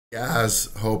Guys,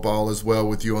 hope all is well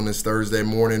with you on this Thursday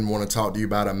morning. Want to talk to you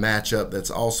about a matchup that's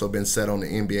also been set on the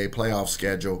NBA playoff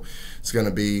schedule. It's going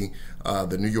to be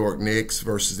the New York Knicks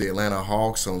versus the Atlanta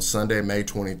Hawks on Sunday, May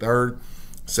 23rd,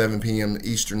 7 p.m.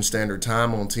 Eastern Standard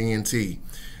Time on TNT.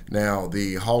 Now,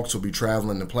 the Hawks will be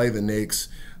traveling to play the Knicks.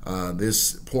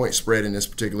 This point spread in this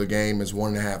particular game is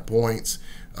 1.5 points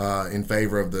in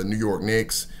favor of the New York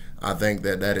Knicks. I think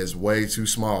that is way too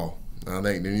small. I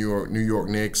think the New York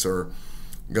Knicks are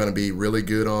going to be really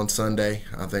good on Sunday.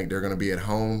 I think they're going to be at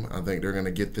home. I think they're going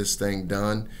to get this thing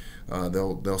done.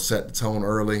 They'll set the tone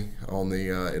early on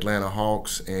the Atlanta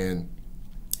Hawks, and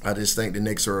I just think the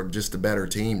Knicks are just a better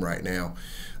team right now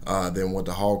than what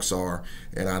the Hawks are.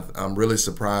 And I'm really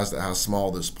surprised at how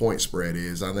small this point spread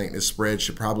is. I think this spread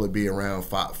should probably be around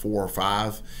 4 or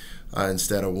 5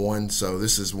 instead of 1. So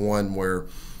this is one where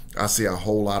I see a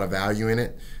whole lot of value in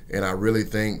it, and I really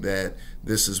think that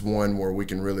this is one where we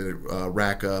can really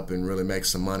rack up and really make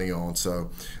some money on. So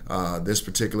this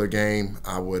particular game,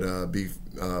 I would be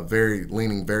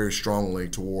leaning very strongly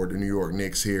toward the New York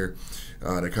Knicks here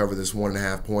to cover this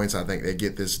 1.5 points. I think they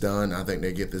get this done. I think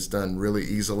they get this done really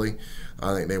easily.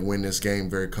 I think they win this game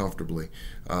very comfortably.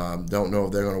 Don't know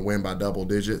if they're going to win by double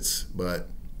digits, but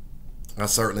I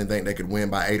certainly think they could win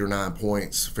by 8 or 9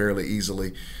 points fairly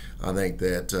easily. I think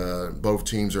that both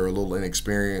teams are a little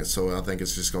inexperienced, so I think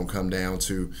it's just going to come down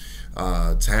to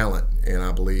talent, and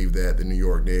I believe that the New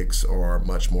York Knicks are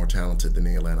much more talented than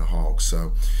the Atlanta Hawks.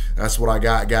 So that's what I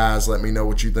got, guys. Let me know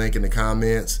what you think in the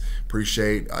comments.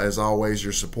 Appreciate, as always,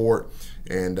 your support,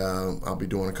 and I'll be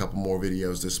doing a couple more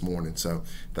videos this morning. So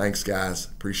thanks, guys.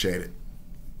 Appreciate it.